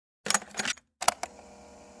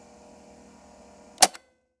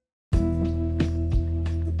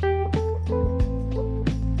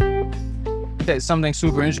that something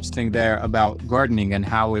super interesting there about gardening and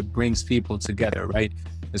how it brings people together, right?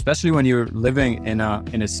 Especially when you're living in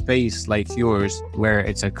a space like yours, where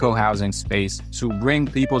it's a co-housing space, to bring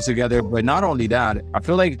people together. But not only that, I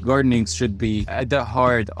feel like gardening should be at the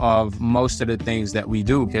heart of most of the things that we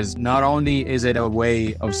do, because not only is it a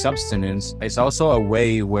way of subsistence, it's also a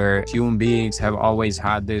way where human beings have always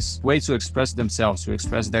had this way to express themselves, to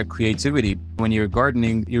express their creativity. When you're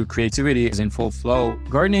gardening, your creativity is in full flow.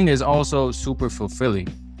 Gardening is also super fulfilling.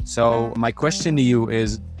 So my question to you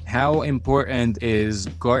is, how important is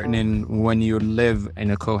gardening when you live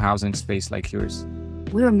in a co-housing space like yours?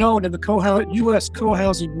 We're known in the U.S.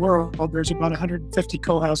 co-housing world. There's about 150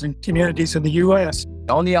 co-housing communities in the U.S.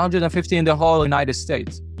 Only 150 in the whole United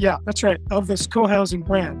States. Yeah, that's right. Of this co-housing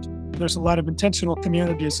brand, there's a lot of intentional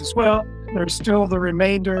communities as well. There's still the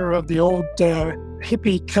remainder of the old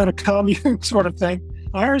hippie kind of commune sort of thing.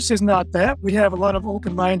 Ours is not that. We have a lot of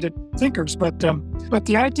open-minded thinkers, but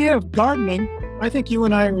the idea of gardening, I think you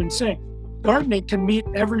and I are in sync. Gardening can meet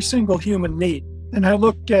every single human need. And I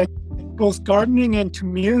look at both gardening and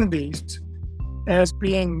communities as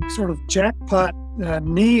being sort of jackpot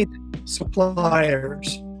need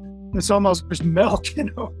suppliers. It's almost as milk,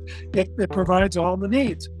 it provides all the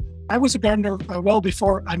needs. I was a gardener well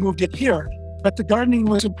before I moved in here, but the gardening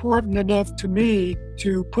was important enough to me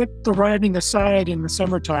to put the riding aside in the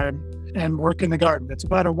summertime and work in the garden. It's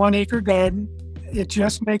about a 1 acre garden. It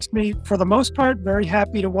just makes me, for the most part, very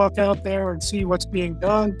happy to walk out there and see what's being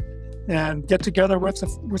done and get together with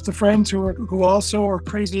the friends who also are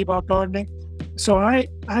crazy about gardening. So I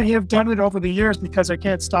have done it over the years because I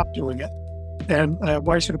can't stop doing it. And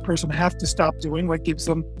why should a person have to stop doing what gives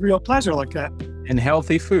them real pleasure like that? And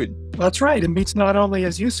healthy food. That's right. It meets not only,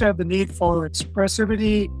 as you said, the need for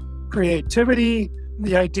expressivity, creativity,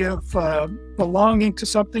 the idea of belonging to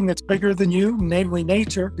something that's bigger than you, namely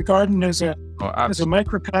nature. The garden is a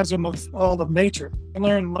microcosm of all of nature. I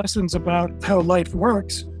learn lessons about how life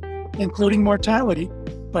works, including mortality,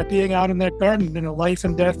 by being out in that garden in a life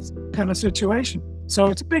and death kind of situation. So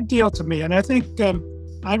it's a big deal to me. And I think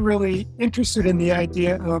I'm really interested in the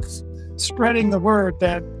idea of spreading the word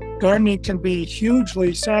that gardening can be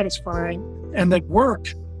hugely satisfying and that work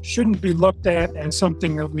shouldn't be looked at as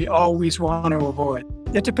something that we always want to avoid.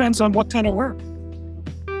 It depends on what kind of work.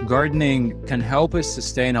 Gardening can help us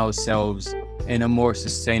sustain ourselves in a more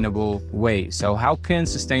sustainable way. So how can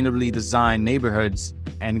sustainably designed neighborhoods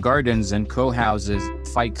and gardens and co-houses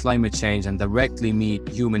fight climate change and directly meet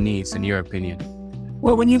human needs, in your opinion?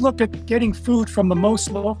 Well, when you look at getting food from the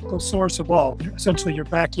most local source of all, essentially your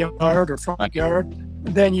backyard or front yard,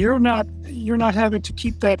 then you're not having to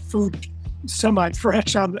keep that food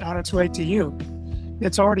semi-fresh on its way to you.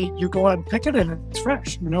 It's already, you go out and pick it and it's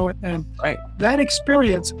fresh, and right. That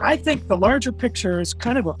experience, I think the larger picture is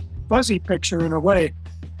kind of a fuzzy picture in a way.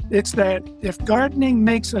 It's that if gardening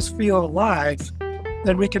makes us feel alive,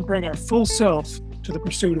 then we can bring our full self to the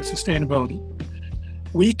pursuit of sustainability.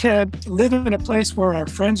 We can live in a place where our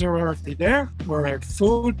friends are already there, where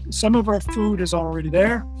some of our food is already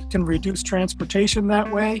there, can reduce transportation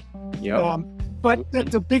that way. Yep. But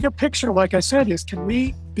the bigger picture, like I said, is can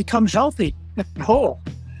we become healthy and whole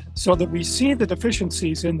so that we see the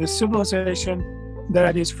deficiencies in this civilization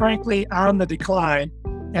that is frankly on the decline,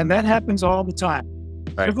 and that happens all the time.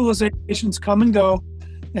 Right. Civilizations come and go,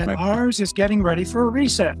 and right. Ours is getting ready for a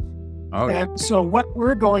reset. Oh, yeah. And so what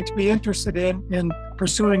we're going to be interested in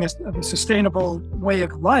pursuing a sustainable way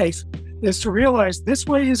of life is to realize this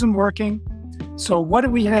way isn't working. So what do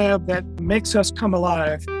we have that makes us come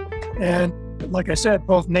alive? And like I said,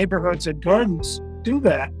 both neighborhoods and gardens do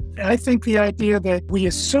that. I think the idea that we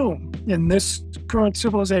assume in this current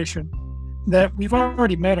civilization that we've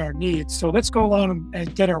already met our needs, so let's go along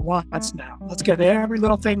and get our wants now. Let's get every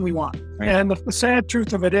little thing we want. Right. And the sad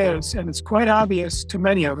truth of it is, and it's quite obvious to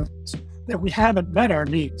many of us, that we haven't met our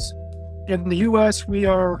needs. In the U.S., we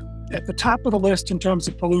are at the top of the list in terms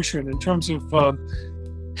of pollution, in terms of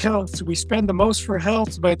health. We spend the most for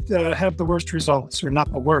health, but have the worst results, or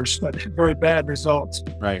not the worst, but very bad results.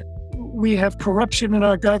 Right. We have corruption in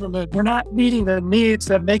our government. We're not meeting the needs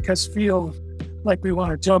that make us feel like we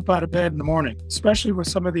want to jump out of bed in the morning, especially with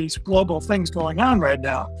some of these global things going on right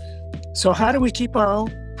now. So how do we keep our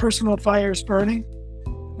own personal fires burning?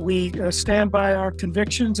 We stand by our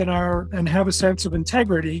convictions and have a sense of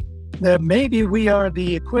integrity that maybe we are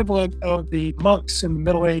the equivalent of the monks in the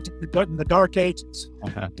Middle Ages, in the Dark Ages,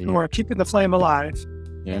 who are keeping the flame alive.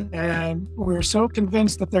 Yeah. And we're so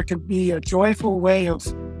convinced that there can be a joyful way of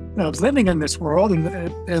living in this world,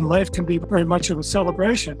 and life can be very much of a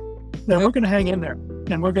celebration, that we're going to hang in there,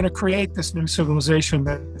 and we're going to create this new civilization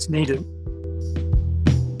that's needed.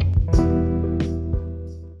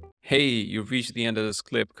 Hey, you've reached the end of this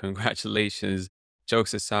clip. Congratulations.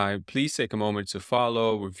 Jokes aside, please take a moment to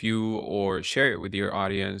follow, review, or share it with your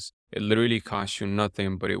audience. It literally costs you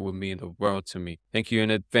nothing, but it would mean the world to me. Thank you in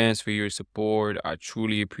advance for your support. I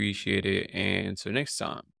truly appreciate it. And until next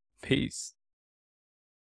time, peace.